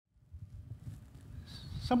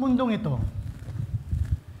Sa mundong ito,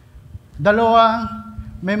 dalawa,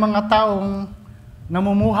 may mga taong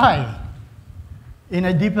namumuhay in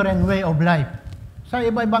a different way of life. Sa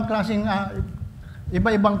iba-ibang klaseng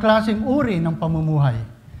uri ng pamumuhay.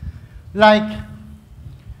 Like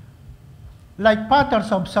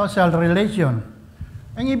patterns of social relation.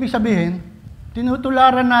 Ang ibig sabihin,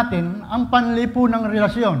 tinutularan natin ang panlipunang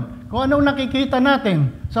relasyon. Kung anong nakikita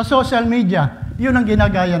natin sa social media, yun ang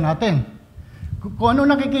ginagaya natin. Kung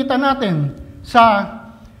anong nakikita natin sa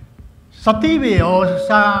TV o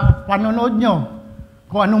sa panonood nyo,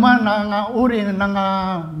 kung ano man ang uri ng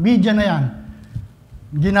media na yan,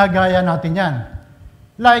 ginagaya natin yan.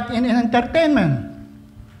 Like in entertainment,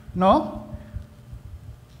 no?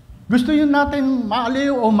 Gusto yun natin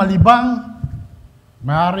maaliw o malibang,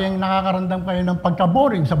 maaaring nakakaramdam kayo ng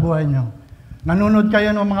pagka-boring sa buhay nyo. Nanonood kayo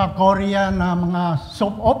ng mga Korean na mga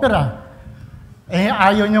soap opera.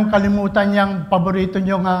 Ayaw niyong kalimutan yung paborito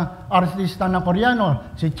niyong artista na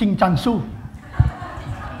Koreano, si Ching Chang-soo.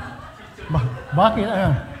 Bakit?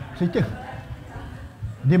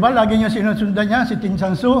 Di ba lagi niyo sinusundan niya, si Ching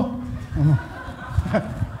Chang-soo?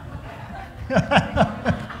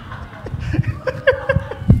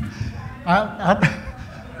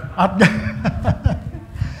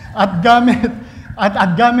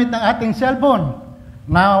 at gamit ng ating cellphone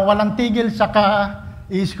na walang tigil saka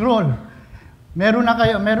i-scroll. Meron na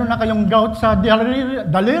kayong gout sa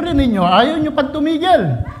daliri ninyo, ayaw nyo pag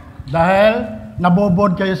tumigil dahil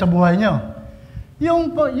nabobod kayo sa buhay nyo.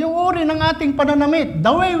 Yung uri ng ating pananamit, the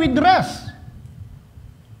way we dress,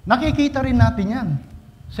 nakikita rin natin yan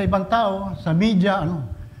sa ibang tao, sa media.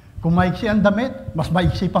 Kung maiksi ang damit, mas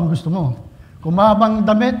maiksi pang gusto mo. Kung mahabang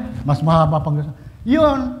damit, mas mahaba pang gusto mo.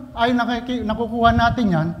 Yun ay nakukuha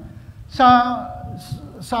natin yan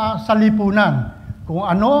sa lipunan. Kung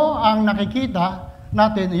ano ang nakikita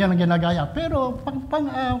natin, yan ang ginagaya. Pero,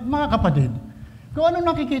 mga kapatid, kung ano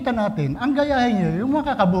nakikita natin, ang gayahin nyo, yung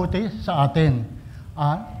makakabuti sa atin.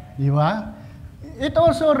 Di ba? It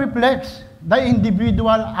also reflects the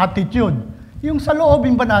individual attitude. Yung sa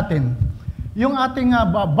loobin ba natin, yung ating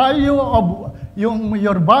value of,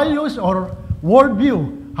 your values or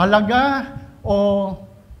worldview, halaga o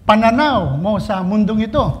pananaw mo sa mundong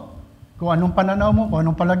ito. Kung anong pananaw mo, kung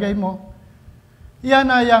anong palagay mo,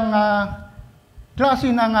 yan ay ang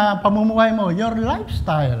klase ng pamumuhay mo, your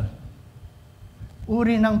lifestyle.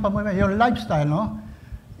 Uri ng pamumuhay, your lifestyle, no?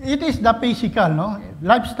 It is the physical, no?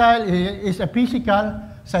 Lifestyle is a physical,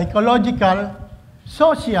 psychological,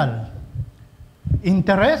 social,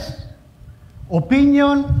 interest,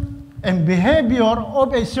 opinion, and behavior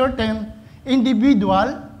of a certain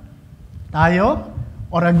individual, tayo,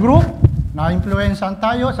 or a group, na-influencean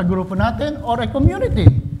tayo sa grupo natin, or a community.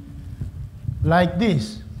 Like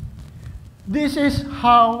this. This is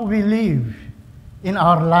how we live in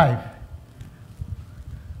our life.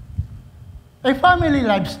 A family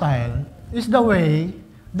lifestyle is the way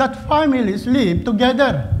that families live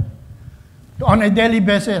together on a daily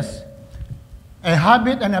basis. A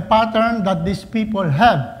habit and a pattern that these people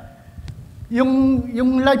have.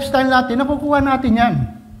 Yung lifestyle natin, nakukuha natin yan.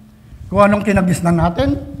 Kung anong kinagisnan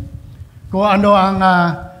natin, kung ano ang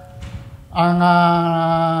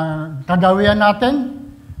kagawian natin,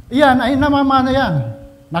 yan ay namamana yan.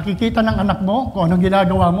 Nakikita ng anak mo kung anong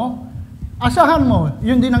ginagawa mo, asahan mo,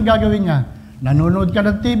 yun din ang gagawin niya. Nanonood ka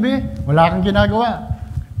ng TV, wala kang ginagawa.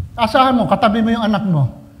 Asahan mo, katabi mo yung anak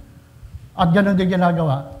mo. At ganun din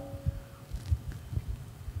ginagawa.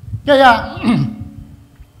 Kaya,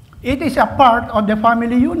 it is a part of the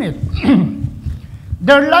family unit.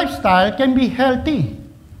 Their lifestyle can be healthy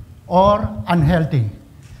or unhealthy.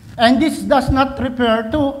 And this does not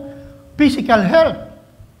refer to physical health.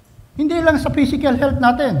 Hindi lang sa physical health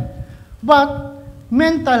natin, but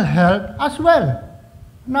mental health as well.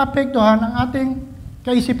 Naapektuhan ang ating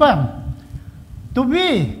kaisipan. To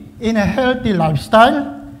be in a healthy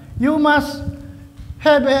lifestyle, you must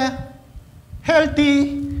have a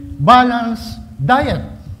healthy, balanced diet.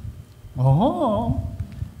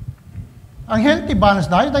 Ang healthy,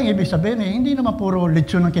 balanced diet, ang ibig sabihin hindi naman puro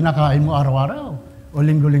lechon ang kinakain mo araw-araw o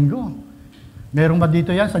linggo-linggo. Meron ba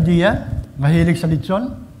dito yan sa JIA? Mahilig sa lechon?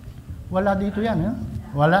 Wala dito yan.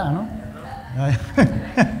 Wala, ano?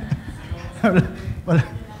 Wala.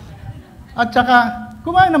 At saka,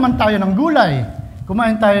 kumain naman tayo ng gulay.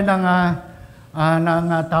 Kumain tayo ng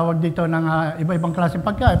tawag dito ng iba-ibang klaseng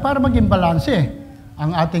pagkain para maging balanse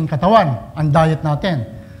ang ating katawan, ang diet natin.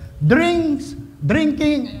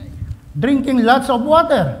 Drinking lots of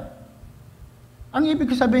water. Ang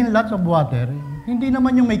ibig sabihin lots of water, hindi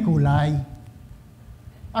naman yung may kulay.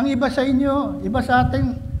 Ang iba sa inyo, iba sa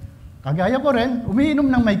atin, kagaya ko rin, umiinom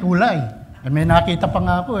ng may kulay. May nakita pa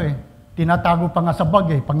nga ako eh. Tinatago pa nga sa bag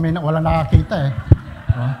eh, pag may wala nakakita eh.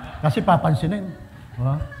 Kasi papansinin.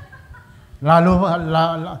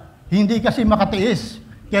 Hindi kasi makatiis.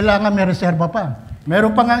 Kailangan may reserba pa.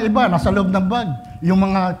 Meron pa nga iba, nasa loob ng bag. Yung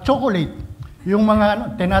mga chocolate, yung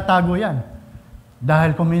mga tinatago yan.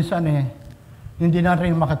 Dahil kung minsan eh, hindi na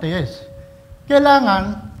rin makatiis.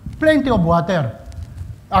 Kailangan, plenty of water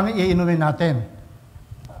ang iinumin natin.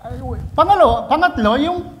 Pangatlo,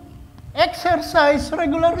 yung exercise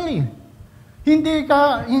regularly.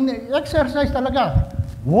 Exercise talaga.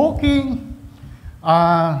 Walking,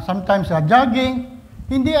 sometimes jogging,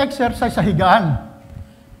 hindi exercise sa higaan.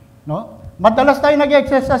 No? Madalas tayo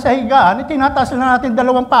nag-exercise sa higaan, itinataas na natin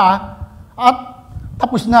 2 paa at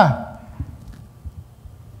tapos na.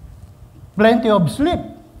 Plenty of sleep.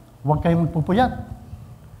 Huwag kayong magpupuyat.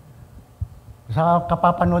 Sa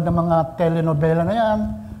kapapanood ng mga telenovela na yan,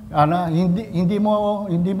 hindi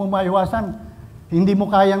mo maiwasan, hindi mo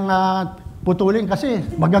kayang putulin kasi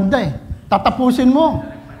maganda eh. Tatapusin mo.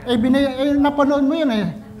 Napanood mo yan eh.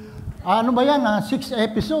 Ano ba yan? 6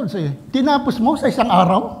 episodes eh. Tinapos mo sa isang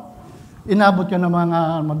araw. Inabot ka ng mga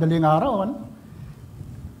madaling araw. Ano?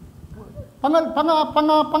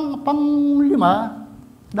 Panglima,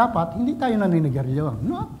 dapat hindi tayo naninigarilyo.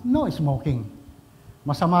 No smoking.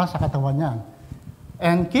 Masama sa katawan yan.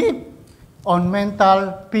 And keep on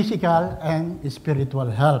mental, physical, and spiritual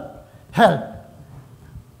health.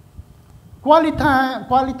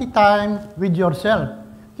 Quality time with yourself.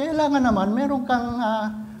 Kailangan naman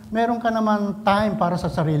meron ka naman time para sa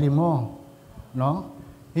sarili mo, no?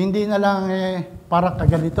 Hindi na lang para kay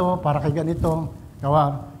ganito.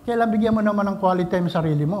 Kailangan bigyan mo naman ng quality time sa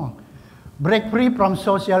sarili mo. Break free from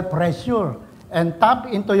social pressure and tap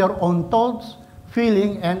into your own thoughts,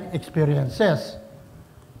 feeling, and experiences.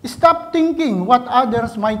 Stop thinking what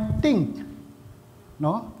others might think.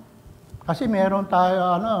 No? Kasi meron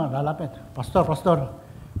tayo, lalapit. Pastor,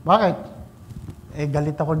 bakit?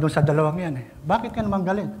 Galit ako doon sa 2 yan eh. Bakit ka naman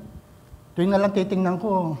galit? Tuwing na lang titingnan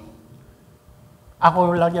ko,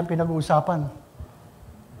 ako lagi ang pinag-uusapan.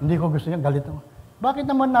 Hindi ko gusto yan, galit ako. Bakit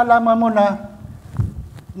naman nalaman mo na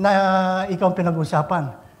ikaw ang pinag-uusapan?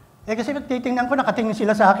 Kasi titingnan ko, nakatingin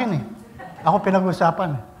sila sa akin eh. Ako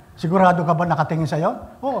pinag-uusapan. Sigurado ka ba nakatingin sa'yo?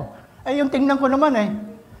 Oo. Yung tingnan ko naman eh.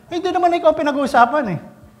 Hindi naman ikaw pinag-uusapan eh.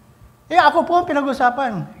 Ako po ang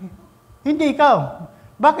pinag-uusapan. Hindi ikaw.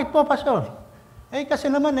 Bakit po, Pastor?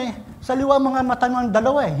 Kasi naman sa liwa mga mata ng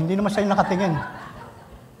 2 eh. Hindi naman sa'yo nakatingin.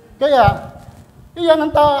 Kaya,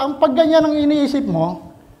 ang pagganyan ang iniisip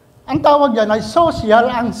mo, ang tawag yan ay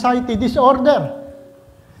social anxiety disorder.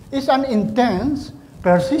 It's an intense,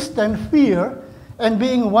 persistent fear and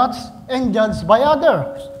being watched and judged by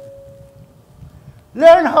others.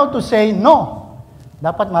 Learn how to say no.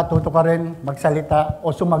 Dapat matuto ka rin magsalita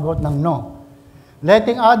o sumagot ng no.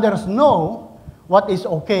 Letting others know what is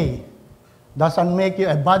okay doesn't make you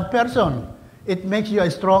a bad person. It makes you a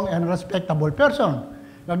strong and respectable person.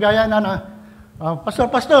 Kagaya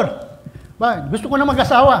Pastor, gusto ko na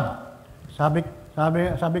mag-asawa. Sabi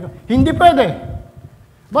ko, hindi pwede.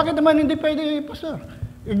 Bakit naman hindi pwede, Pastor?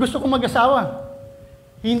 Gusto ko mag-asawa.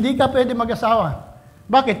 Hindi ka pwede mag-asawa.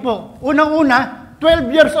 Bakit po? Unang-una,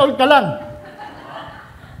 12 years old ka lang.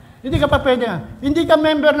 Hindi ka pa pwede. Hindi ka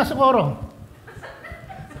member na sa koro.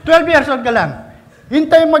 12 years old ka lang.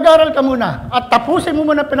 Hintay mag-aral ka muna at tapusin mo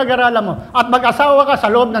muna pinag-aralan mo at mag-asawa ka sa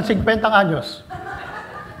loob ng 50 anyos.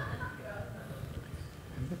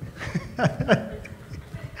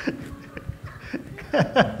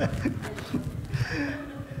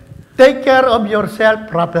 Take care of yourself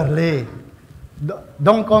properly.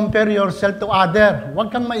 Don't compare yourself to other.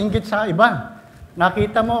 Huwag kang mainggit sa iba.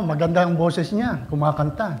 Nakita mo, maganda ang boses niya,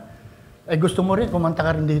 kumakanta. Gusto mo rin, kumanta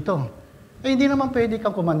ka rin dito. Hindi naman pwede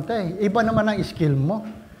kang kumanta eh. Iba naman ang skill mo.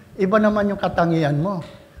 Iba naman yung katangian mo.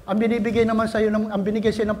 Ang binibigay naman sa'yo, ang binigay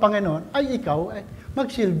sa'yo ng Panginoon, ay ikaw,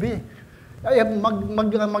 magsilbi.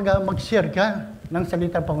 Mag-share ka ng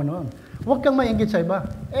salita ng Panginoon. Huwag kang mainggit sa iba.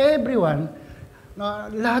 Everyone,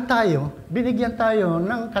 lahat tayo, binigyan tayo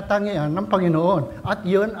ng katangian ng Panginoon. At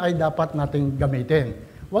yun ay dapat nating gamitin.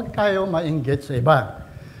 Huwag tayo mainggit sa iba.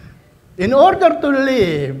 In order to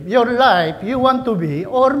live your life you want to be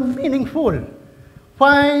or meaningful,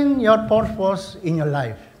 find your purpose in your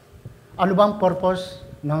life. Ano bang purpose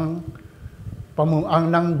ng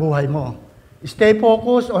buhay mo? Stay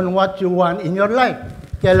focused on what you want in your life.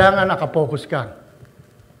 Kailangan nakapokus ka.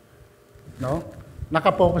 No?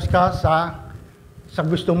 Nakapokus ka sa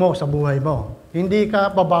gusto mo, sa buhay mo. Hindi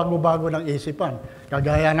ka babago-bago ng isipan.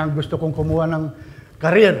 Kagaya ng gusto kong kumuha ng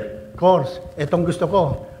career, course. Itong gusto ko.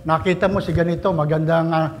 Nakita mo si ganito,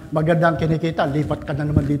 magandang kinikita. Lipat ka na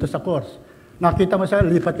naman dito sa course. Nakita mo siya,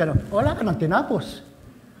 lipat ka na. Wala ka nang tinapos.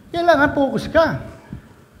 Kailangan focus ka.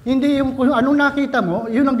 Hindi yung kung anong nakita mo,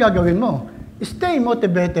 yun ang gagawin mo. Stay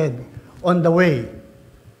motivated on the way.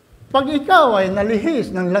 Pag ikaw ay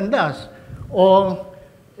nalihis ng landas o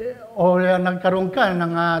nagkaroon ka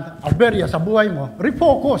ng aberya sa buhay mo,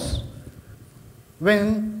 refocus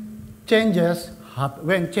when change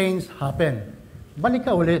happen. Balik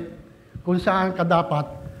ka ulit kung saan ka dapat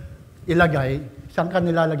ilagay, saan ka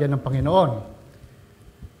nilalagay ng Panginoon.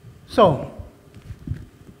 So,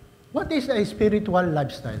 what is a spiritual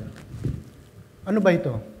lifestyle? Ano ba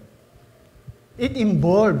ito? It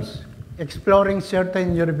involves exploring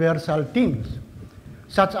certain universal themes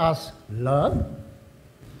such as love,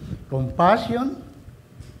 compassion,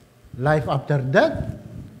 life after death,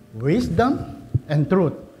 wisdom, and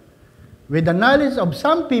truth, with the knowledge of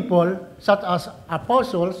some people such as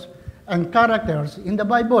apostles and characters in the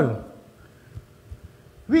Bible.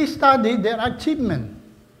 We study their achievement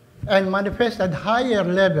and manifested higher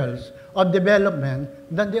levels of development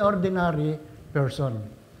than the ordinary person.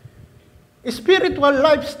 Spiritual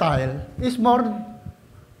lifestyle is more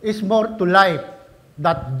to life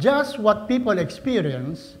than just what people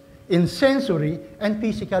experience in sensory and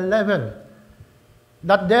physical level.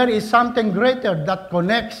 That there is something greater that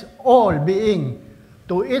connects all being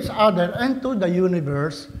to each other and to the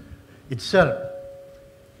universe itself.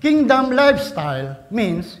 Kingdom lifestyle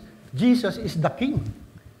means Jesus is the King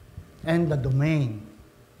and the domain.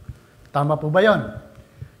 Tama po ba yun?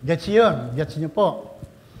 Gets yun? Gets niyo po?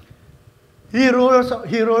 He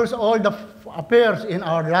rules all the affairs in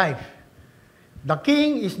our life. The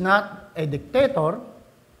king is not a dictator.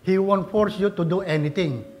 He won't force you to do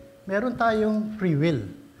anything. Meron tayong free will.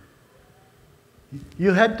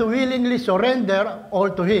 You have to willingly surrender all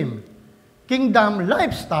to him. Kingdom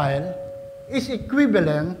lifestyle is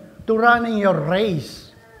equivalent to running your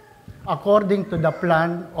race according to the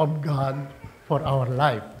plan of God for our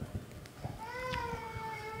life.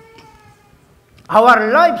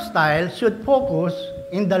 Our lifestyle should focus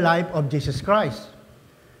in the life of Jesus Christ.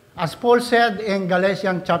 As Paul said in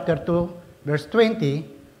Galatians chapter 2, verse 20,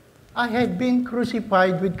 I have been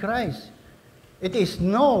crucified with Christ. It is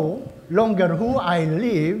no longer who I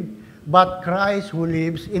live, but Christ who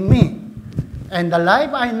lives in me. And the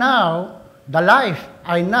life I now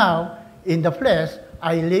in the flesh,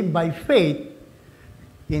 I live by faith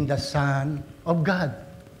in the Son of God,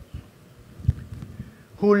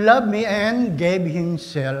 who loved me and gave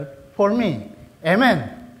himself for me. Amen.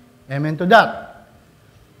 Amen to that.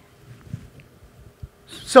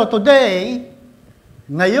 So today,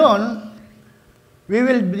 ngayon, we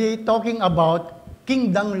will be talking about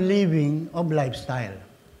kingdom living of lifestyle.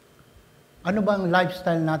 Ano bang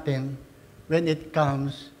lifestyle natin when it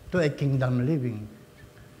comes to a kingdom living?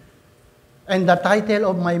 And the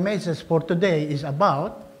title of my message for today is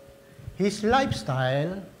about His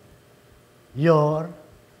lifestyle, your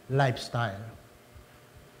lifestyle.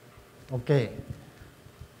 Okay.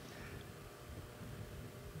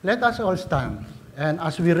 Let us all stand, and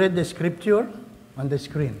as we read the scripture on the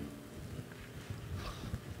screen.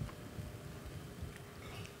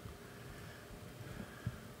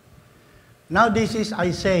 Now this is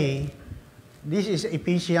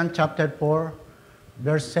Ephesians chapter 4,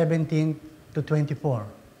 verse 17 to 24,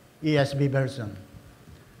 ESV version.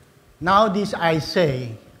 Now this I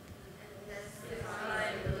say,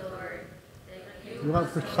 you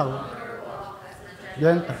have to shout,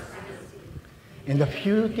 in the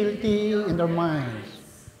futility in their minds,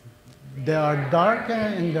 they are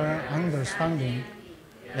darkened in their understanding,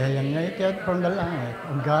 alienated from the light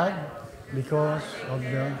of God because of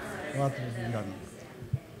what is done.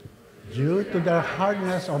 Due to their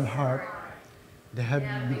hardness of heart, they have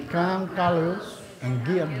become callous and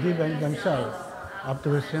given themselves up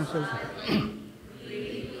to senses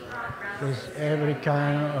with every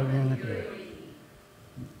kind of unity.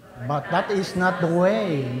 But that is not the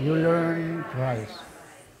way you learn Christ.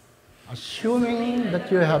 Assuming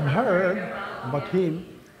that you have heard about Him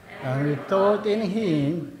and we taught in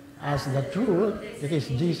Him as the truth, it is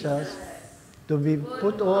Jesus, to be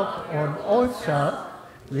put off on all self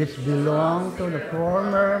which belong to the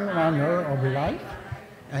former manner of life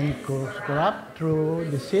and corrupt through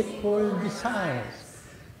deceitful desires,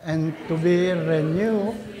 and to be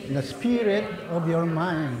renewed in the spirit of your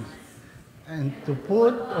minds, and to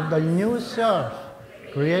put of the new self,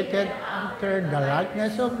 created after the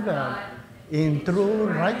likeness of God, in true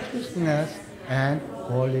righteousness and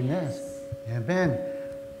holiness. Amen.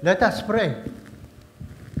 Let us pray.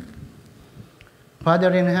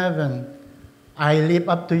 Father in heaven, I lift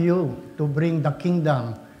up to you to bring the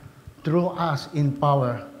kingdom through us in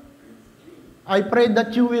power. I pray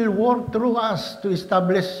that you will work through us to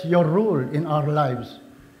establish your rule in our lives,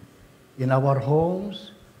 in our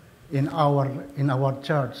homes, in our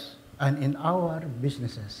church, and in our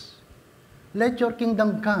businesses. Let your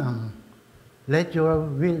kingdom come. Let your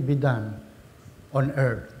will be done on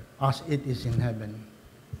earth as it is in heaven.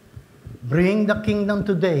 Bring the kingdom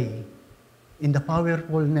today in the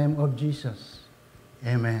powerful name of Jesus.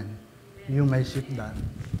 Amen. You may sit down.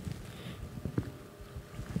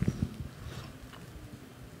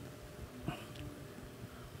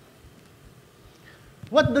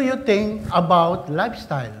 What do you think about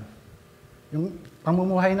lifestyle? Yung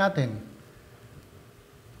pamumuhay natin.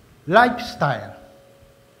 Lifestyle.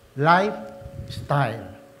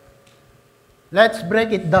 Lifestyle. Let's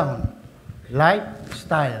break it down.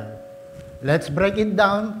 Lifestyle. Let's break it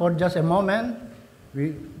down for just a moment.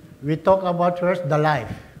 We talk about first the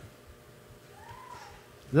life.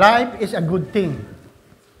 Life is a good thing.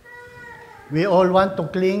 We all want to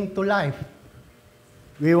cling to life.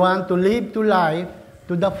 We want to live to life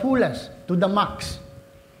to the fullest, to the max.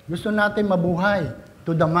 Gusto natin mabuhay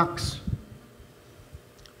to the max.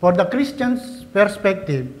 For the Christian's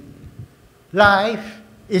perspective, life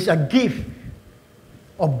is a gift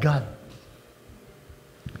of God.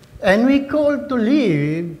 And we call to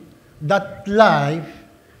live that life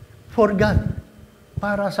for God,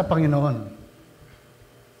 para sa Panginoon.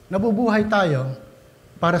 Nabubuhay tayo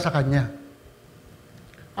para sa Kanya.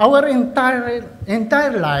 Our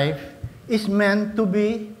entire life is meant to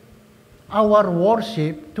be our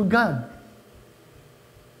worship to God.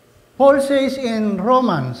 Paul says in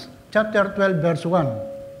Romans chapter 12, verse 1,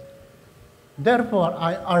 "Therefore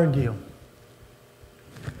I argue,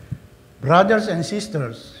 brothers and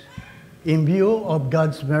sisters, in view of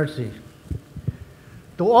God's mercy,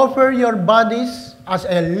 to offer your bodies as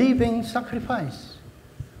a living sacrifice,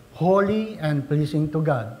 holy and pleasing to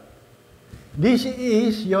God. This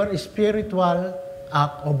is your spiritual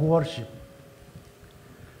act of worship."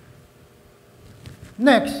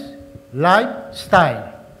 Next, lifestyle.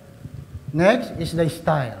 Next is the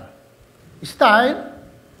style. Style,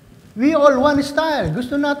 we all want style.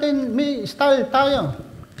 Gusto natin may style tayo.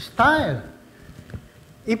 Style.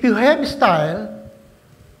 If you have style,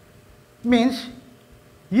 means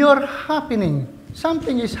you're happening.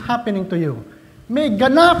 Something is happening to you. May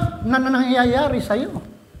ganap na nangyayari sa'yo.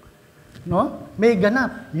 No? May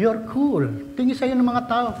ganap. You're cool. Tingin sa'yo ng mga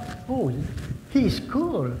tao, oh, he is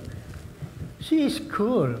cool. She is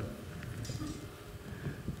cool.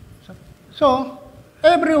 So,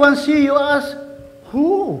 everyone see you as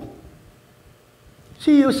who?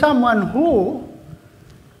 See you someone who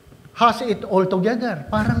has it all together.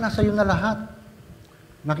 Parang nasa iyo na lahat.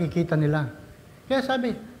 Nakikita nila. Kaya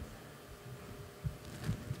sabi,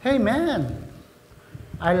 hey man,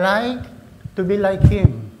 I like to be like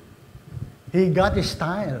him. He got his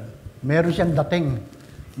style. Meron siyang dating.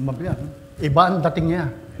 Iba ang dating niya.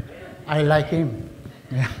 I like him.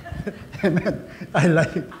 Amen. I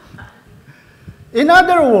like him. In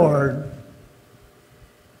other words,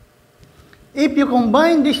 if you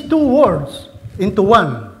combine these two words into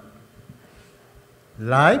one,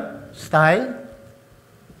 lifestyle,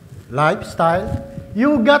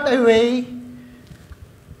 you got a way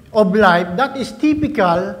of life that is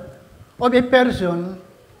typical of a person,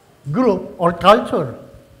 group, or culture.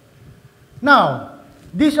 Now,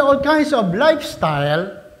 these all kinds of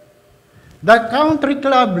lifestyle, the country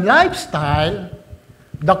club lifestyle,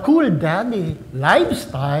 the cool daddy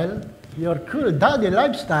lifestyle, your cool daddy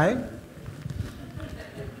lifestyle,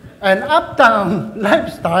 and uptown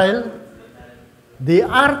lifestyle, the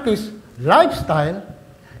artist lifestyle,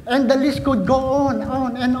 and the list could go on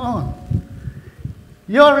and on.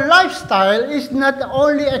 Your lifestyle is not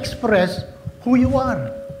only express who you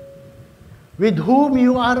are, with whom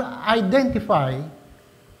you are identified,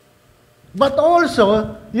 but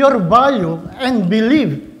also your value and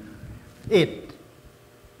believe it.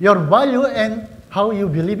 Your value and how you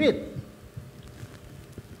believe it.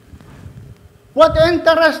 What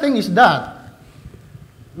interesting is that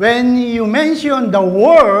when you mention the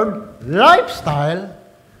word lifestyle,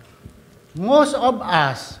 most of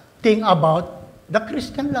us think about the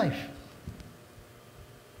Christian life.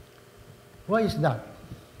 Why is that?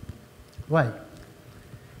 Why?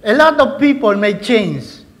 A lot of people may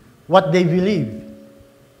change what they believe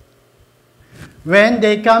when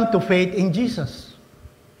they come to faith in Jesus.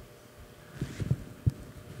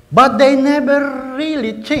 But they never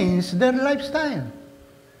really change their lifestyle.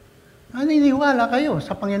 Naniniwala kayo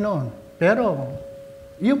sa Panginoon. Pero,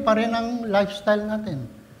 yung pa rin ang lifestyle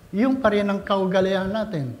natin. Yung pa rin ang kaugalian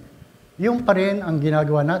natin. Yung pa rin ang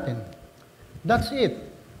ginagawa natin. That's it.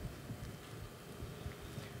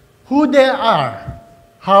 who they are,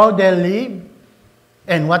 how they live,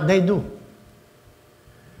 and what they do.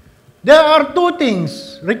 There are two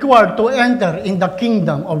things required to enter in the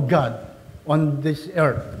kingdom of God on this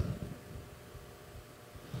earth.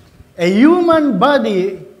 A human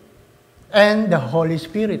body and the Holy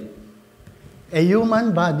Spirit. A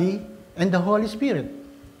human body and the Holy Spirit.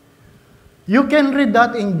 You can read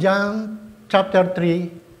that in John chapter 3,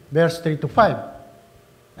 verse 3 to 5.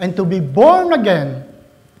 And to be born again,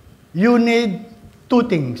 you need two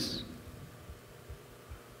things.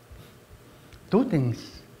 Two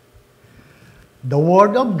things. The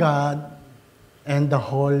Word of God and the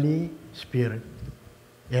Holy Spirit.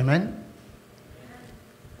 Amen?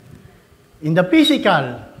 In the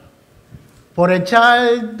physical, for a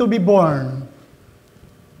child to be born,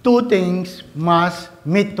 two things must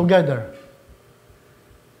meet together.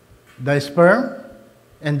 The sperm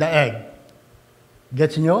and the egg.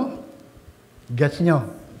 Gets nyo? Gets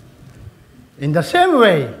nyo? In the same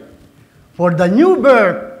way, for the new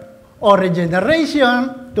birth or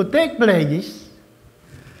regeneration to take place,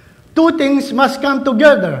 two things must come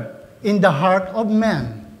together in the heart of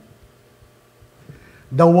man.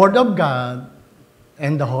 The Word of God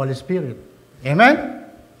and the Holy Spirit. Amen?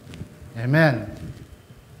 Amen.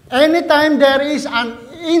 Anytime there is an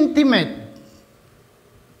intimate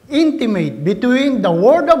between the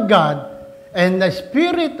Word of God and the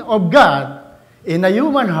Spirit of God in a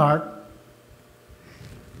human heart,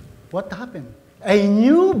 what happened? A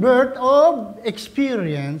new birth of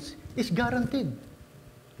experience is guaranteed.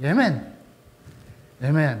 Amen.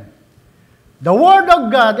 Amen. The Word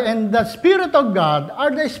of God and the Spirit of God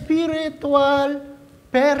are the spiritual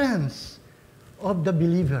parents of the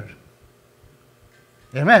believer.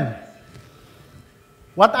 Amen.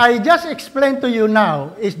 What I just explained to you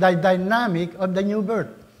now is the dynamic of the new birth.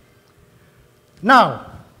 Now,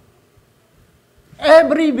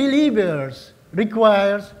 every believer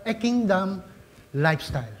requires a kingdom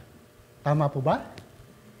lifestyle. Tama po ba?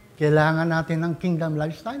 Kailangan natin ng kingdom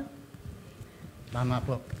lifestyle? Tama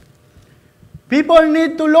po. People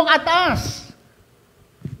need to look at us.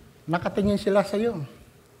 Nakatingin sila sa iyo.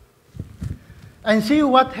 And see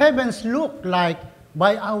what heavens look like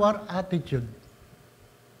by our attitude.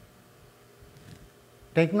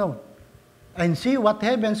 Take note. And see what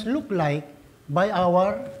heavens look like by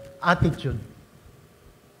our attitude.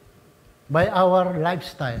 By our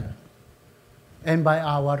lifestyle. And by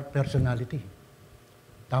our personality.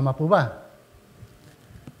 Tama po ba?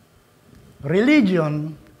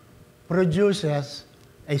 Religion produces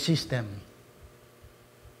a system.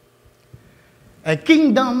 A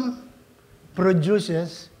kingdom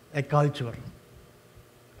produces a culture.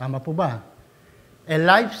 Tama po ba? A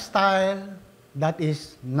lifestyle that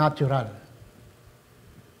is natural.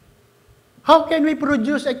 How can we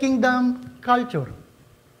produce a kingdom culture?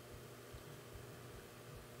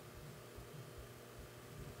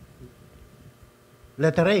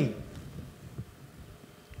 Letter A.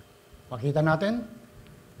 Pakita natin.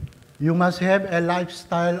 You must have a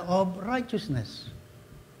lifestyle of righteousness.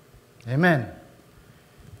 Amen.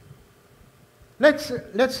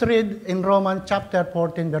 Let's read in Romans chapter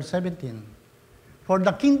 14, verse 17. For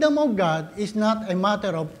the kingdom of God is not a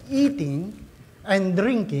matter of eating and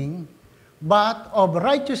drinking, but of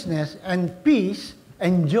righteousness and peace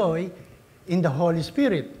and joy in the Holy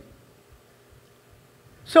Spirit.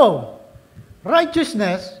 So,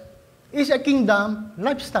 righteousness is a kingdom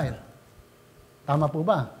lifestyle. Tama po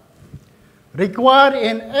ba? Required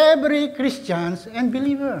in every Christian and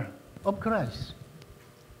believer of Christ.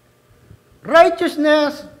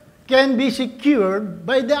 Righteousness can be secured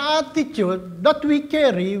by the attitude that we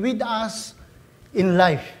carry with us in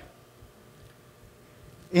life.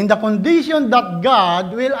 In the condition that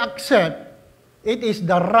God will accept, it is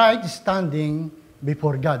the right standing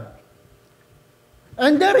before God.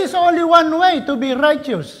 And there is only one way to be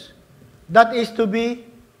righteous. That is to be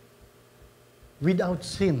without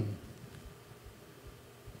sin.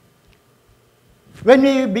 When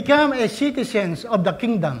we become a citizens of the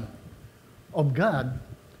kingdom of God,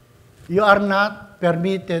 you are not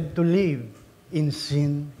permitted to live in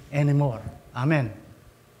sin anymore. Amen.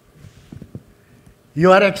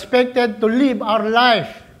 You are expected to live our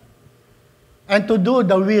life and to do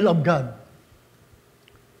the will of God.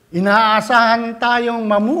 Inaasahan tayong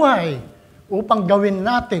mamuhay upang gawin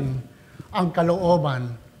natin ang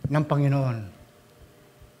kalooban ng Panginoon.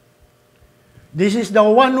 This is the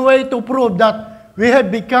one way to prove that we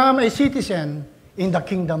have become a citizen in the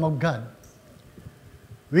kingdom of God.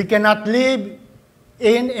 We cannot live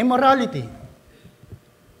in immorality.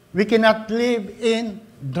 We cannot live in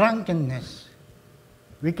drunkenness.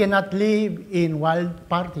 We cannot live in wild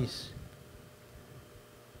parties.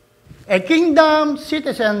 A kingdom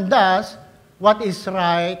citizen does what is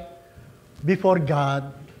right before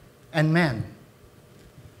God and man.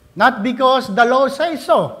 Not because the law says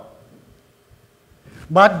so,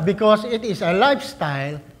 but because it is a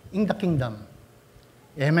lifestyle in the kingdom.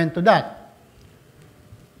 Amen to that.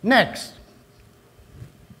 Next.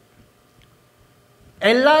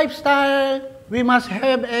 A lifestyle, we must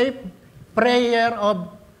have a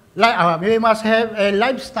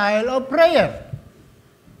lifestyle of prayer.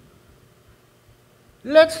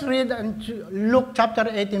 Let's read Luke chapter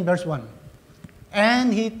 18, verse 1.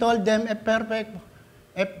 And he told them a parable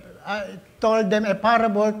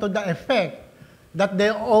to the effect that they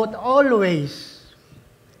ought always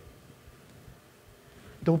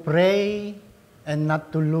to pray and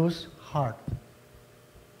not to lose heart.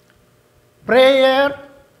 Prayer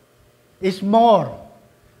is more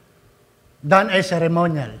than a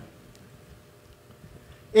ceremonial.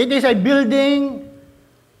 It is a building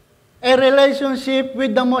a relationship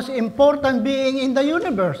with the most important being in the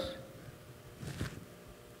universe,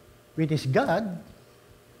 which is God.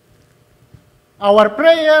 Our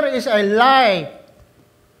prayer is a life,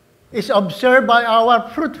 is observed by our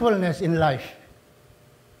fruitfulness in life.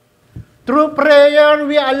 Through prayer,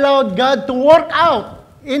 we allow God to work out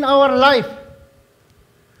in our life.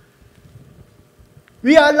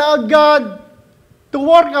 We allow God to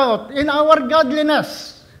work out in our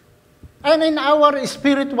godliness and in our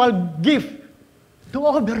spiritual gift to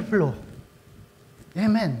overflow.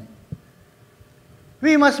 Amen.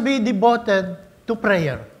 We must be devoted to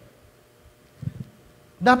prayer.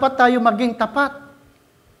 Dapat tayo maging tapat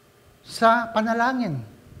sa panalangin.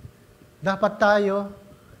 Dapat tayo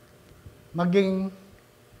maging,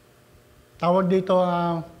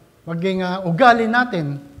 maging ugali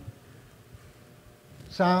natin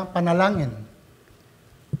sa panalangin.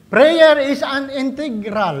 Prayer is an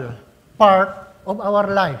integral part of our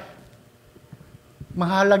life.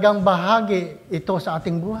 Mahalagang bahagi ito sa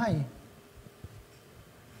ating buhay.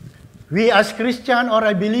 We as Christian or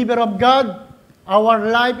a believer of God,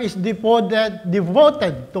 our life is devoted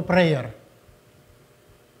to prayer.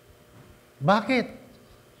 Bakit?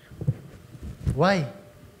 Why?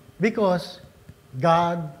 Because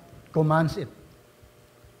God commands it.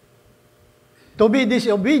 To be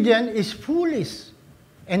disobedient is foolish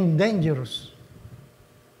and dangerous.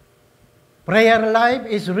 Prayer life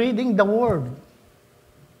is reading the Word.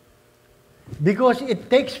 Because it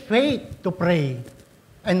takes faith to pray.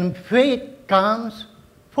 And faith comes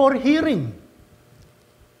for hearing.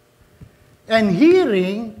 And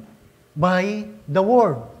hearing by the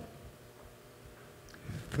Word.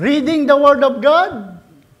 Reading the Word of God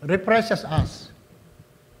refreshes us.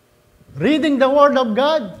 Reading the Word of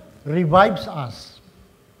God revives us.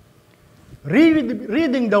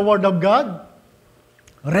 Reading the Word of God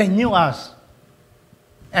renew us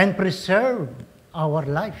and preserve our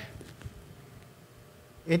life.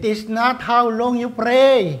 It is not how long you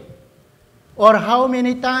pray or how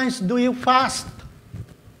many times do you fast,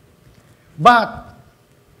 but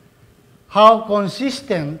how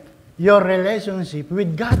consistent your relationship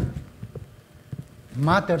with God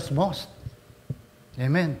matters most.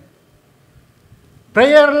 Amen.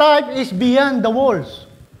 Prayer life is beyond the walls.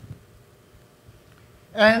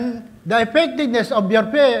 And the effectiveness of your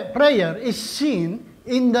prayer is seen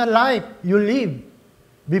in the life you live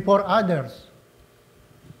before others.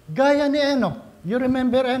 Gaya ni Enoch. You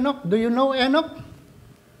remember Enoch? Do you know Enoch?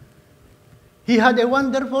 He had a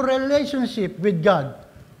wonderful relationship with God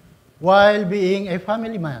while being a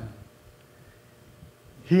family man.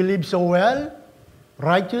 He lived so well,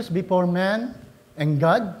 righteous before man and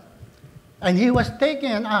God, and he was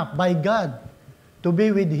taken up by God to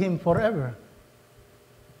be with him forever.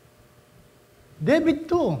 David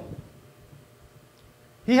too.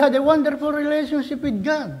 He had a wonderful relationship with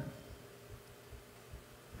God.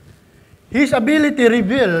 His ability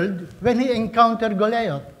revealed when he encountered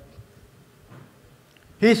Goliath.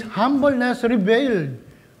 His humbleness revealed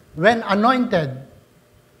when anointed,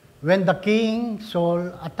 when the king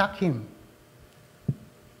Saul attacked him.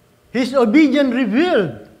 His obedience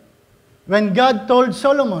revealed when God told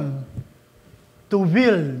Solomon to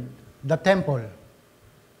build the temple.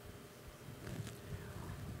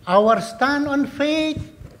 Our stand on faith,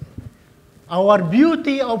 our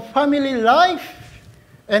beauty of family life,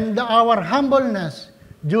 and our humbleness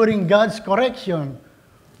during God's correction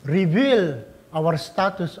reveal our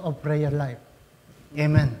status of prayer life.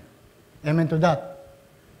 Amen. Amen to that.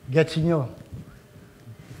 Gets nyo.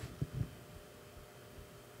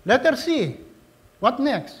 Letter C. What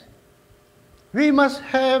next? We must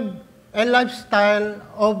have a lifestyle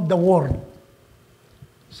of the Word.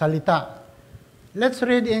 Salita. Let's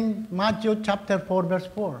read in Matthew chapter 4, verse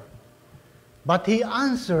 4. But he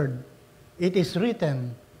answered, "It is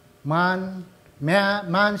written, man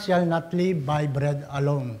shall not live by bread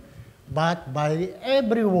alone, but by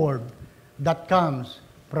every word that comes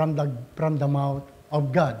from the mouth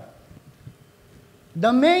of God."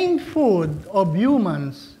 The main food of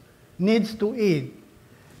humans needs to eat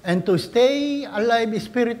and to stay alive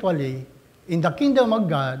spiritually in the kingdom of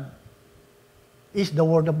God is the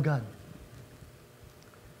Word of God.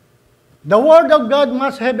 The Word of God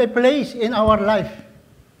must have a place in our life,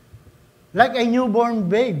 like a newborn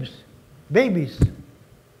babies.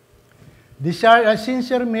 Desire a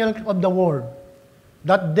sincere milk of the Word,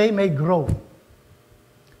 that they may grow,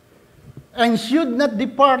 and should not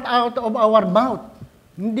depart out of our mouth.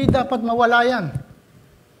 Hindi dapat mawala yan.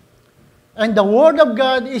 And the Word of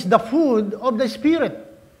God is the food of the Spirit.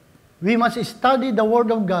 We must study the Word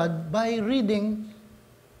of God by reading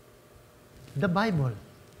the Bible.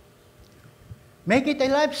 Make it a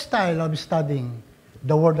lifestyle of studying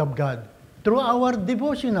the Word of God through our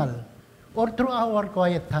devotional or through our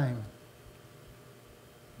quiet time.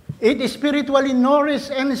 It spiritually nourishes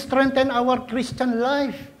and strengthens our Christian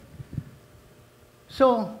life.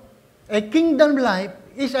 So, a kingdom life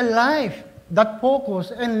is a life that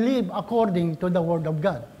focuses and live according to the Word of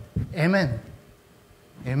God. Amen.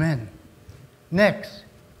 Amen. Next,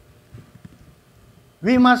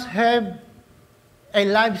 we must have a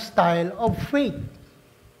lifestyle of faith.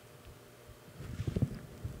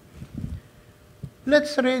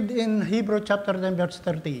 Let's read in Hebrews chapter 10, verse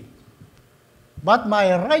 30. "But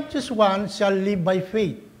my righteous one shall live by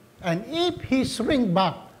faith, and if he shrink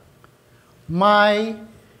back, my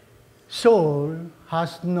soul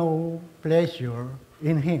has no pleasure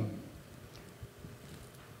in him."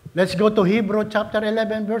 Let's go to Hebrews chapter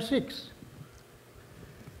 11, verse 6.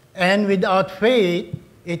 "And without faith,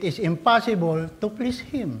 it is impossible to please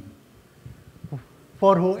him.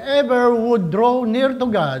 For whoever would draw near to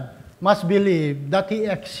God must believe that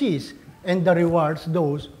he exists and that rewards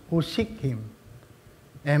those who seek him."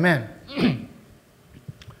 Amen.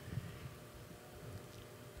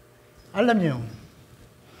 Alam niyo,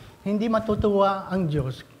 hindi matutuwa ang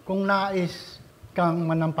Diyos kung nais kang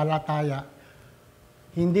manampalataya.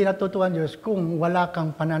 Hindi natutuwa ang Diyos kung wala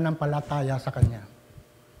kang pananampalataya sa Kanya.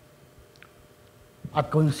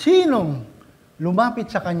 At kung sinong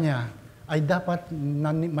lumapit sa Kanya ay dapat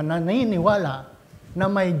mananiniwala na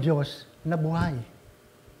may Diyos na buhay.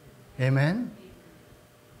 Amen?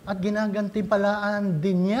 At ginagantimpalaan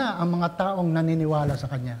din niya ang mga taong naniniwala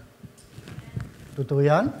sa Kanya. Totoo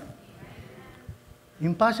yan?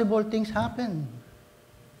 Impossible things happen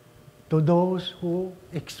to those who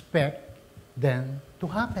expect them to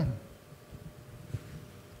happen.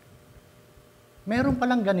 Meron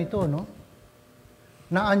palang ganito, no?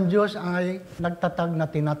 Na ang Diyos ay nagtatag na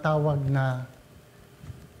tinatawag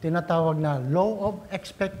na law of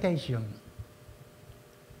expectation.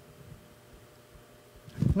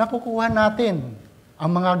 Nakukuha natin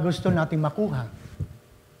ang mga gusto nating makuha.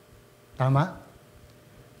 Tama?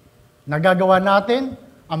 Nagagawa natin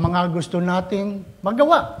ang mga gusto nating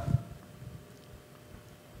magawa.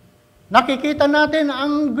 Nakikita natin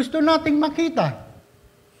ang gusto nating makita.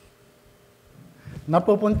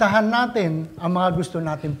 Napupuntahan natin ang mga gusto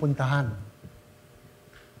nating puntahan.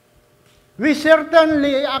 We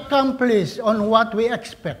certainly accomplish on what we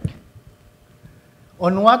expect,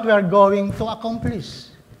 on what we are going to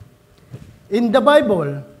accomplish. In the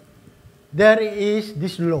Bible, there is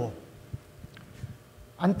this law.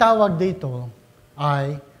 Ang tawag dito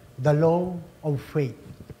ay the law of faith.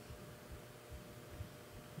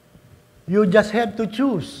 You just have to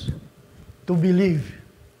choose to believe.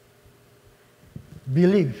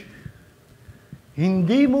 Believe.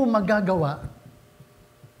 Hindi mo magagawa,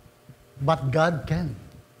 but God can.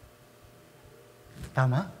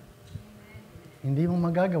 Tama? Hindi mo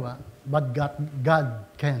magagawa, but God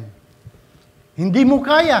can. Hindi mo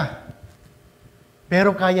kaya,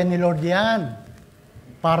 pero kaya ni Lord yan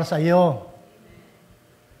para sa iyo.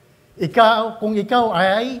 Kung ikaw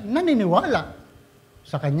ay naniniwala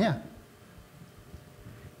sa Kanya.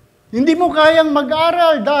 Hindi mo kayang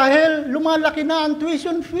mag-aral dahil lumalaki na ang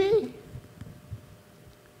tuition fee.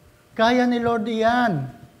 Kaya ni Lord yan.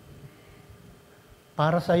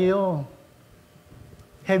 Para sa iyo.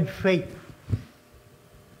 Have faith.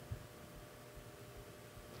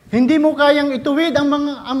 Hindi mo kayang ituwid ang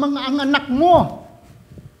mga anak mo.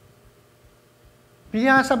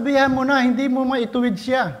 Sabihan mo na, hindi mo maituwid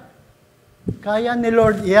siya. Kaya ni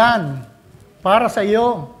Lord yan. Para sa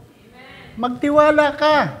iyo. Magtiwala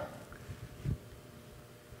ka.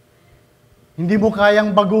 Hindi mo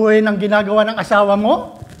kayang baguhin ang ginagawa ng asawa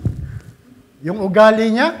mo? Yung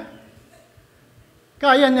ugali niya?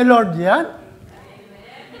 Kaya ni Lord yan?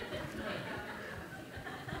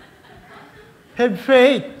 Have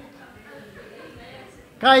faith.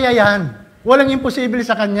 Kaya yan. Walang imposible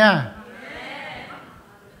sa Kanya.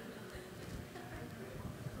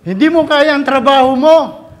 Hindi mo kaya ang trabaho mo.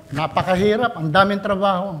 Napakahirap, ang daming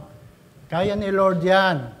trabaho. Kaya ni Lord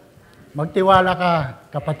yan. Magtiwala ka,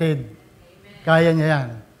 kapatid. Kaya niya yan.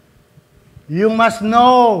 You must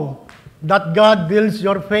know that God builds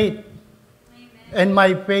your faith and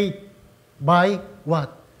my faith by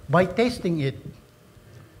what? By testing it.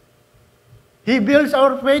 He builds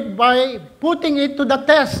our faith by putting it to the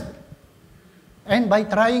test and by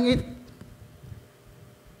trying it.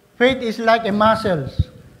 Faith is like a muscle.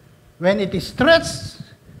 When it is stretched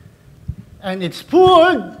and it's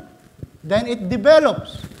pulled, then it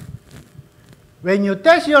develops. When you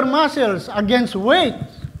test your muscles against weight,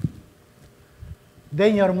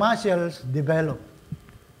 then your muscles develop.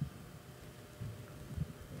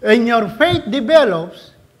 And your faith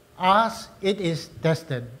develops as it is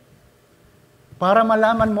tested. Para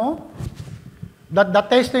malaman mo that the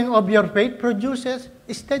testing of your faith produces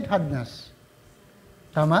steadfastness.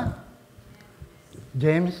 Tama?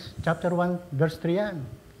 James chapter 1, verse 3 yan.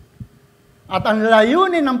 At ang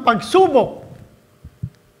layunin ng pagsubok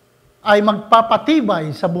ay magpapatibay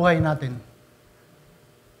sa buhay natin.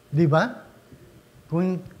 Di ba?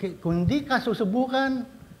 Kung hindi ka susubukan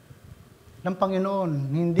ng Panginoon,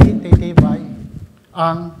 hindi titibay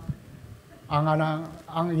ang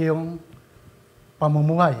iyong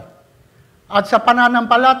pamumuhay. At sa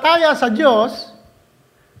pananampalataya sa Diyos,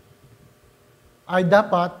 ay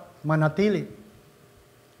dapat manatili.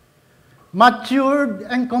 Matured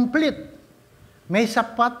and complete. May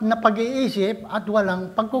sapat na pag-iisip at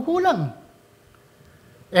walang pagkukulang.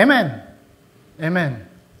 Amen. Amen.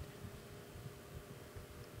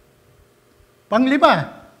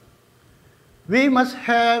 Panglima, we must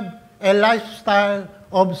have a lifestyle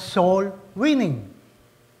of soul winning.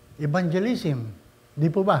 Evangelism. Di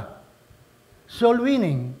po ba? Soul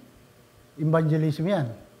winning. Evangelism yan.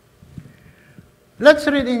 Let's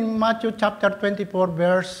read in Matthew chapter 24,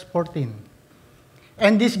 verse 14.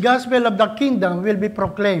 And this gospel of the kingdom will be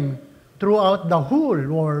proclaimed throughout the whole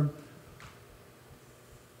world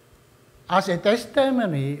as a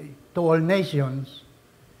testimony to all nations,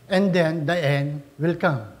 and then the end will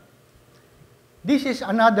come. This is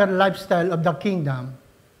another lifestyle of the kingdom,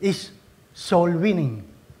 is soul winning.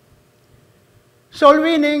 Soul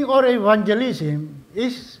winning or evangelism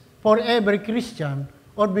is for every Christian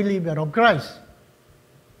or believer of Christ.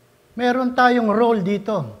 Meron tayong role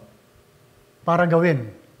dito para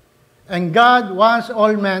gawin. And God wants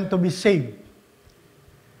all men to be saved.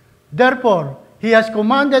 Therefore, He has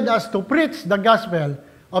commanded us to preach the gospel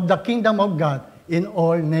of the kingdom of God in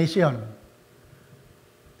all nations.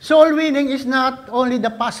 Soul winning is not only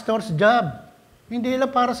the pastor's job. Hindi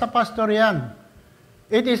lang para sa pastor yan.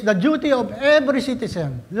 It is the duty of every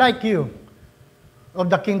citizen, like you,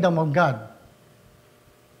 of the kingdom of God.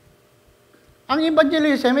 Ang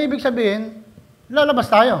evangelism, may ibig sabihin,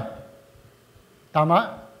 lalabas tayo.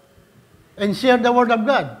 Tama? And share the word of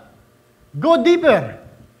God. Go deeper.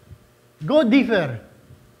 Go deeper.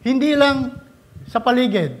 Hindi lang sa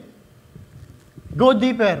paligid. Go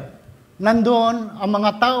deeper. Nandoon ang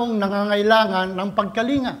mga taong nangangailangan ng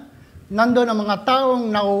pagkalinga. Nandoon ang mga taong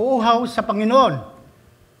nauuhaw sa Panginoon.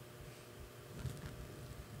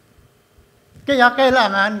 Kaya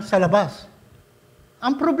kailangan sa labas.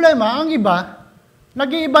 Ang problema, ang iba,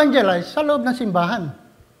 nag-i-evangelize sa loob ng simbahan.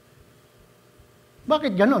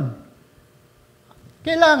 Bakit ganun?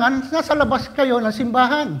 Kailangan nasa labas kayo ng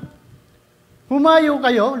simbahan. Humayo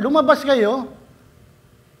kayo, lumabas kayo,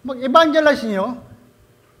 mag-evangelize nyo,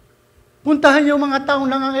 puntahan nyo mga taong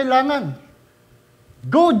nangangailangan.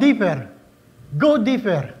 Go deeper. Go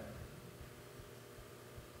deeper.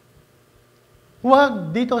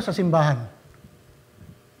 Huwag dito sa simbahan.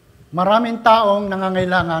 Maraming taong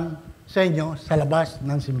nangangailangan sa inyo sa labas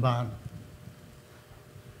ng simbahan.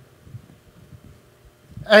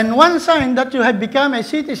 And one sign that you have become a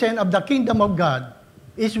citizen of the kingdom of God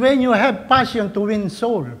is when you have passion to win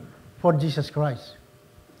soul for Jesus Christ.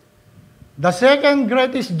 The second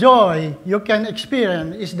greatest joy you can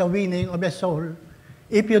experience is the winning of a soul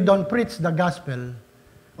if you don't preach the gospel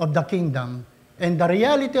of the kingdom and the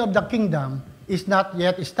reality of the kingdom is not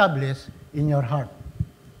yet established in your heart.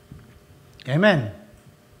 Amen.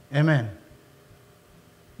 Amen.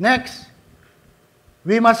 Next,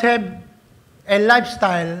 we must have a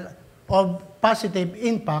lifestyle of positive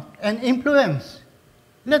impact and influence.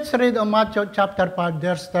 Let's read on Matthew chapter 5,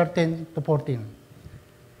 verse 13 to 14.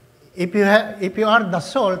 If you are the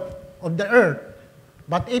salt of the earth,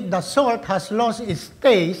 but if the salt has lost its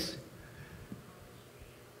taste,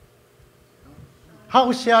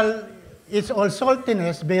 how shall its all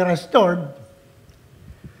saltiness be restored,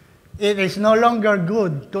 it is no longer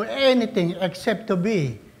good to anything except to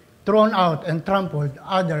be thrown out and trampled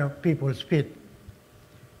other people's feet.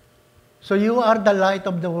 So you are the light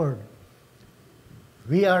of the world.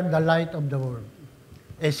 We are the light of the world.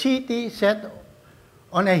 A city set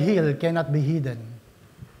on a hill cannot be hidden.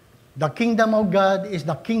 The kingdom of God is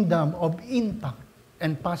the kingdom of impact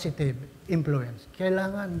and positive influence.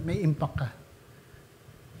 Kailangan may impact ka.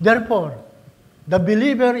 Therefore, the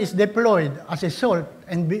believer is deployed as a salt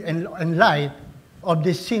and light of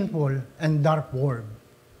this sinful and dark world.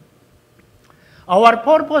 Our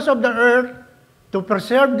purpose of the earth to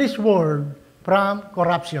preserve this world from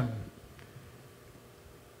corruption.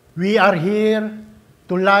 We are here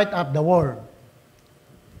to light up the world.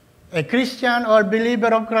 A Christian or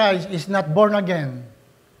believer of Christ is not born again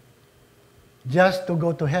just to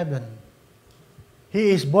go to heaven.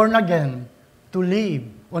 He is born again to live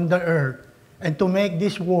on the earth and to make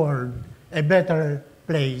this world a better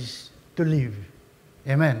place to live.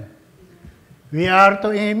 Amen. We are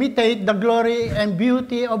to imitate the glory and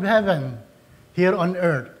beauty of heaven here on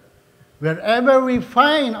earth. Wherever we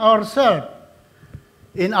find ourselves,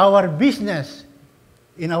 in our business,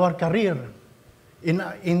 in our career, in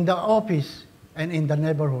the office, and in the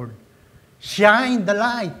neighborhood. Shine the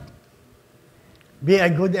light. Be a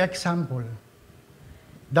good example.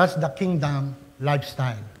 That's the kingdom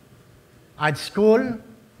lifestyle. At school,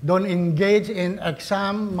 don't engage in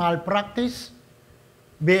exam malpractice.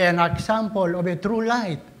 Be an example of a true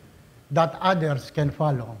light that others can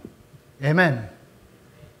follow. Amen.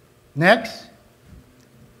 Next,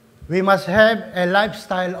 we must have a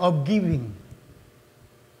lifestyle of giving.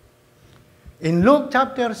 In Luke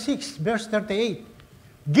chapter 6, verse 38,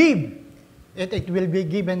 give, and it will be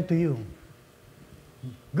given to you.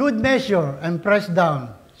 Good measure and pressed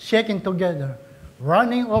down, shaken together,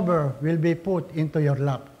 running over will be put into your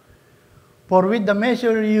lap. For with the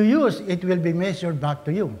measure you use, it will be measured back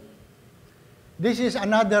to you. This is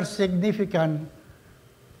another significant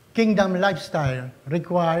kingdom lifestyle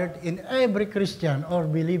required in every Christian or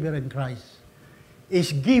believer in Christ,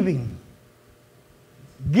 is giving.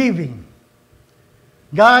 Giving.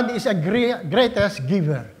 God is a greatest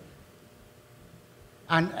giver,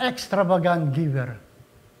 an extravagant giver,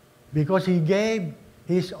 because He gave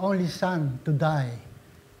His only Son to die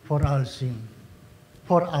for our sin,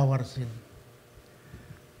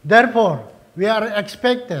 Therefore, we are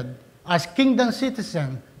expected as kingdom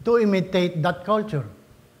citizens to imitate that culture,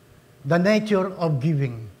 the nature of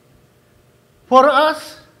giving. For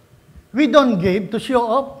us, we don't give to show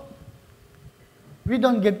off. We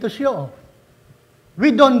don't give to show off. We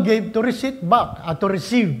don't give to receive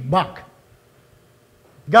back.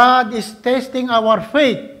 God is testing our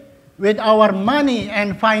faith with our money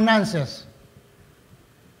and finances.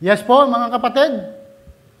 Yes po, mga kapatid?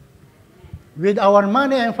 With our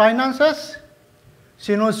money and finances,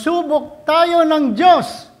 sinusubok tayo ng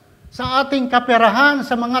Diyos sa ating kaperahan,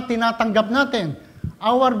 sa mga tinatanggap natin,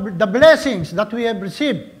 the blessings that we have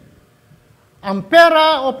received. Ang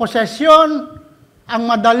pera o posesyon ang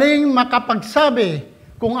madaling makapagsabi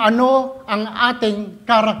kung ano ang ating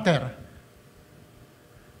karakter.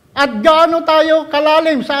 At gaano tayo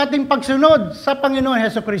kalalim sa ating pagsunod sa Panginoon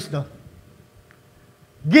Hesukristo.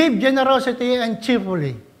 Give generosity and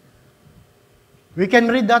cheerfully. We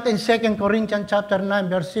can read that in 2 Corinthians chapter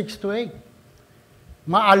 9, verse 6 to 8.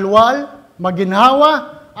 Maalwal,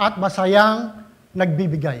 maginhawa, at masayang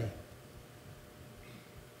nagbibigay.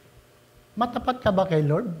 Matapat ka ba kay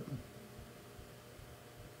Lord?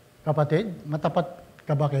 Kapatid, matapat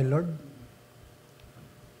ka ba kay Lord?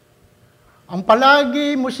 Ang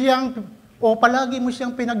palagi mo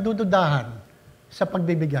siyang pinagdududahan sa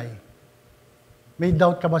pagbibigay. May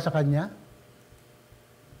doubt ka ba sa Kanya?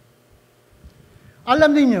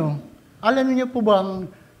 Alam niyo po bang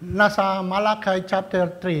nasa Malakay chapter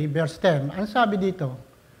 3, verse 10, ang sabi dito,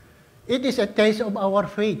 it is a taste of our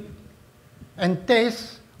faith and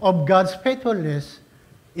taste of God's faithfulness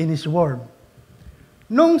in His Word.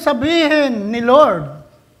 Nung sabihin ni Lord,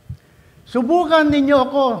 subukan ninyo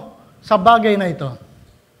ako sa bagay na ito.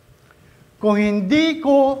 Kung hindi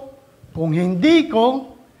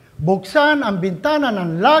ko buksan ang bintana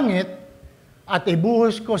ng langit at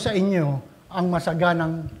ibuhos ko sa inyo ang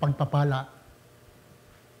masaganang pagpapala.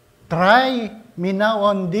 Try me now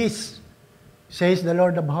on this, says the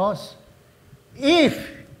Lord of hosts, if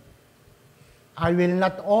I will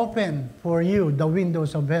not open for you the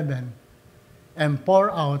windows of heaven and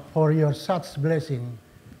pour out for your such blessing,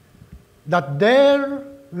 that there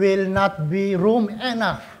will not be room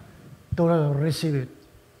enough to receive it.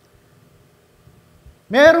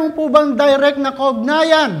 Meron po bang direct na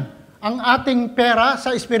kaugnayan ang ating pera sa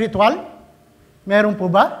spiritual? Meron po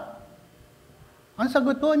ba? Ang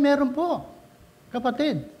sagot po, meron po.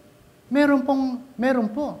 Kapatid, meron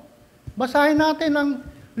po. Basahin natin ang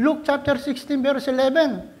Luke chapter 16 verse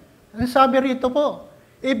 11. Ang sabi rito po,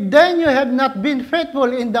 if then you have not been faithful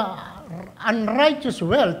in the unrighteous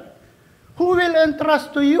wealth, who will entrust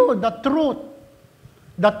to you the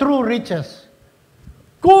true riches?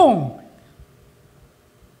 Kung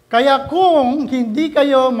hindi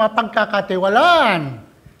kayo mapagkakatiwalaan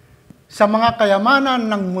sa mga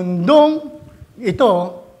kayamanan ng mundong ito,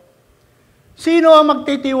 sino ang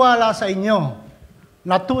magtitiwala sa inyo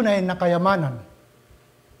na tunay na kayamanan?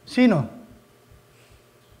 Sino?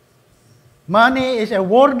 Money is a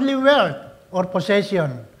worldly wealth or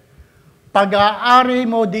possession. Pag-aari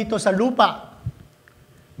mo dito sa lupa,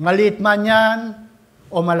 maliit man yan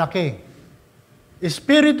o malaki.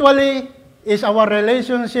 Spiritually is our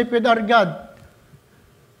relationship with our God,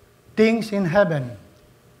 things in heaven.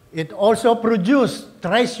 It also produces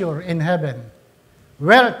treasure in heaven,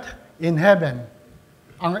 wealth in heaven.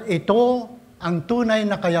 Ito ang tunay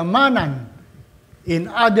na kayamanan. In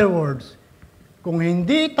other words, kung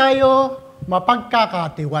hindi tayo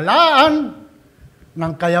mapagkakatiwalaan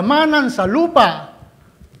ng kayamanan sa lupa,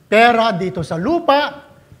 pera dito sa lupa,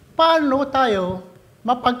 paano tayo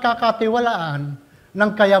mapagkakatiwalaan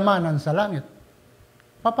ng kayamanan sa langit?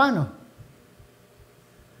 Paano?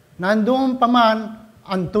 Nandoon pa man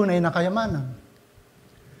ang tunay na kayamanan.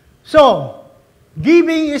 So,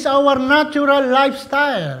 giving is our natural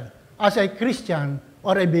lifestyle as a Christian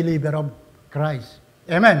or a believer of Christ.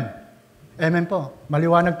 Amen. Amen po.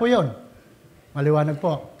 Maliwanag po yun. Maliwanag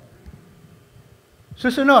po.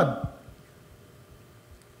 Susunod.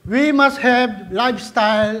 We must have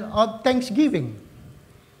lifestyle of thanksgiving.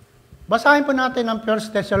 Basahin po natin ang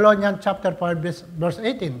 1 Thessalonians chapter 5 verse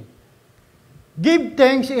 18. Give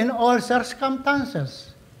thanks in all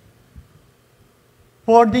circumstances,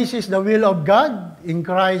 for this is the will of God in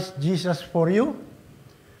Christ Jesus for you.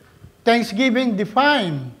 Thanksgiving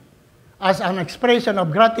defined as an expression of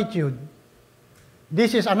gratitude.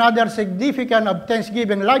 This is another significance of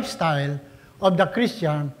thanksgiving lifestyle of the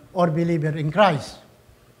Christian or believer in Christ.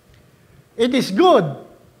 It is good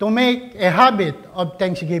to make a habit of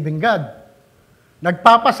thanksgiving God.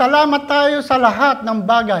 Nagpapasalamat tayo sa lahat ng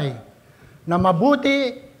bagay na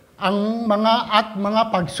mabuti ang mga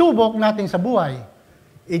pagsubok natin sa buhay.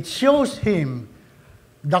 It shows Him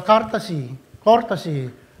the courtesy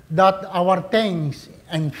that our thanks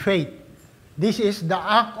and faith. This is the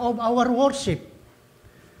act of our worship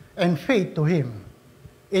and faith to Him.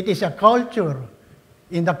 It is a culture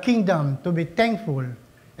in the kingdom to be thankful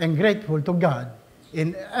and grateful to God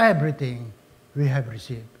in everything we have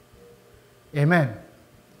received. Amen.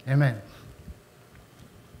 Amen.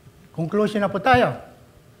 Conclusion na po tayo.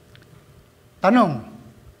 Tanong,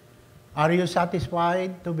 are you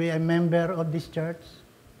satisfied to be a member of this church?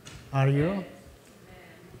 Are you?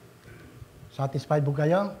 Satisfied po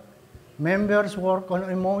kayo? Members work on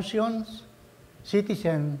emotions,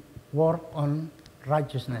 citizens work on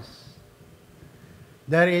righteousness.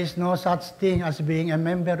 There is no such thing as being a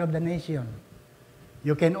member of the nation.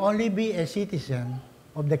 You can only be a citizen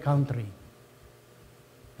of the country.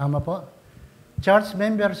 Tama po? Church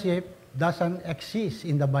membership doesn't exist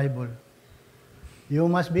in the Bible. You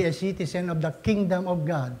must be a citizen of the kingdom of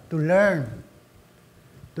God to learn,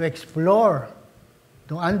 to explore,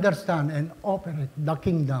 to understand and operate the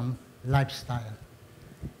kingdom lifestyle.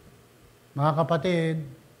 Mga kapatid,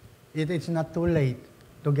 it is not too late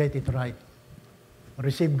to get it right.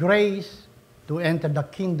 Receive grace to enter the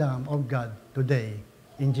kingdom of God today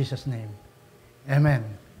in Jesus' name. Amen.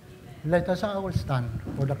 Let us all stand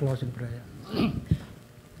for the closing prayer.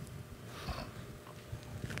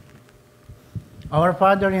 Our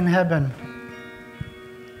Father in heaven,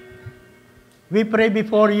 we pray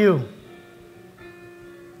before you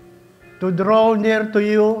to draw near to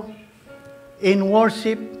you in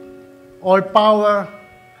worship. All power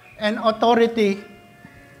and authority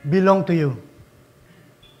belong to you.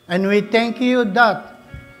 And we thank you that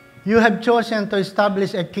you have chosen to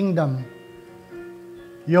establish a kingdom.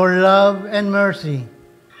 Your love and mercy.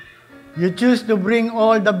 You choose to bring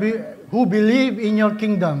all who believe in your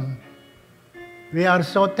kingdom. We are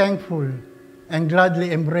so thankful and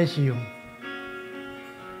gladly embrace you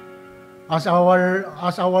as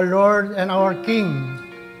our Lord and our King.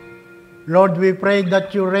 Lord, we pray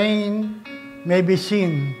that your reign may be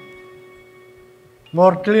seen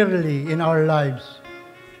more clearly in our lives.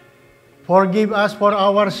 Forgive us for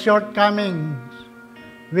our shortcomings,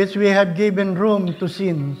 which we have given room to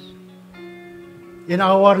sins in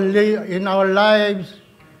our lives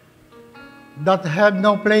that have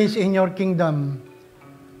no place in your kingdom.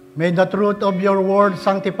 May the truth of your word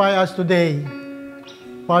sanctify us today.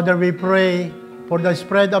 Father, we pray for the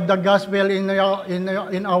spread of the gospel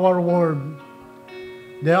in our world.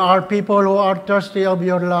 There are people who are thirsty of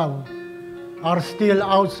your love, are still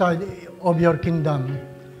outside of your kingdom.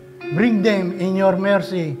 Bring them in your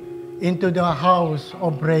mercy into the house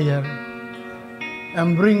of prayer.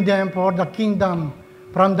 And bring them for the kingdom,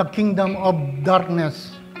 from the kingdom of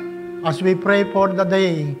darkness, as we pray for the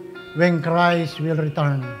day when Christ will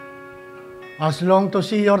return. As long to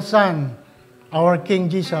see your Son, our King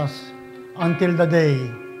Jesus, until the day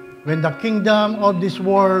when the kingdom of this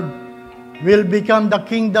world will become the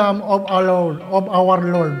kingdom of our Lord,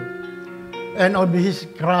 and of His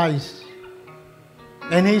Christ,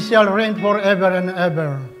 and He shall reign forever and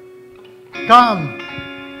ever. Come,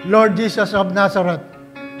 Lord Jesus of Nazareth,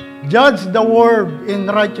 judge the world in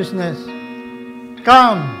righteousness.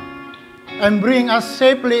 Come and bring us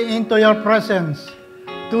safely into your presence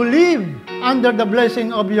to live under the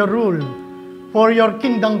blessing of your rule, for your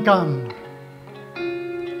kingdom come.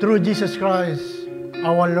 Through Jesus Christ,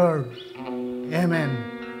 our Lord. Amen.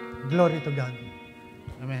 Glory to God.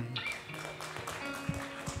 Amen.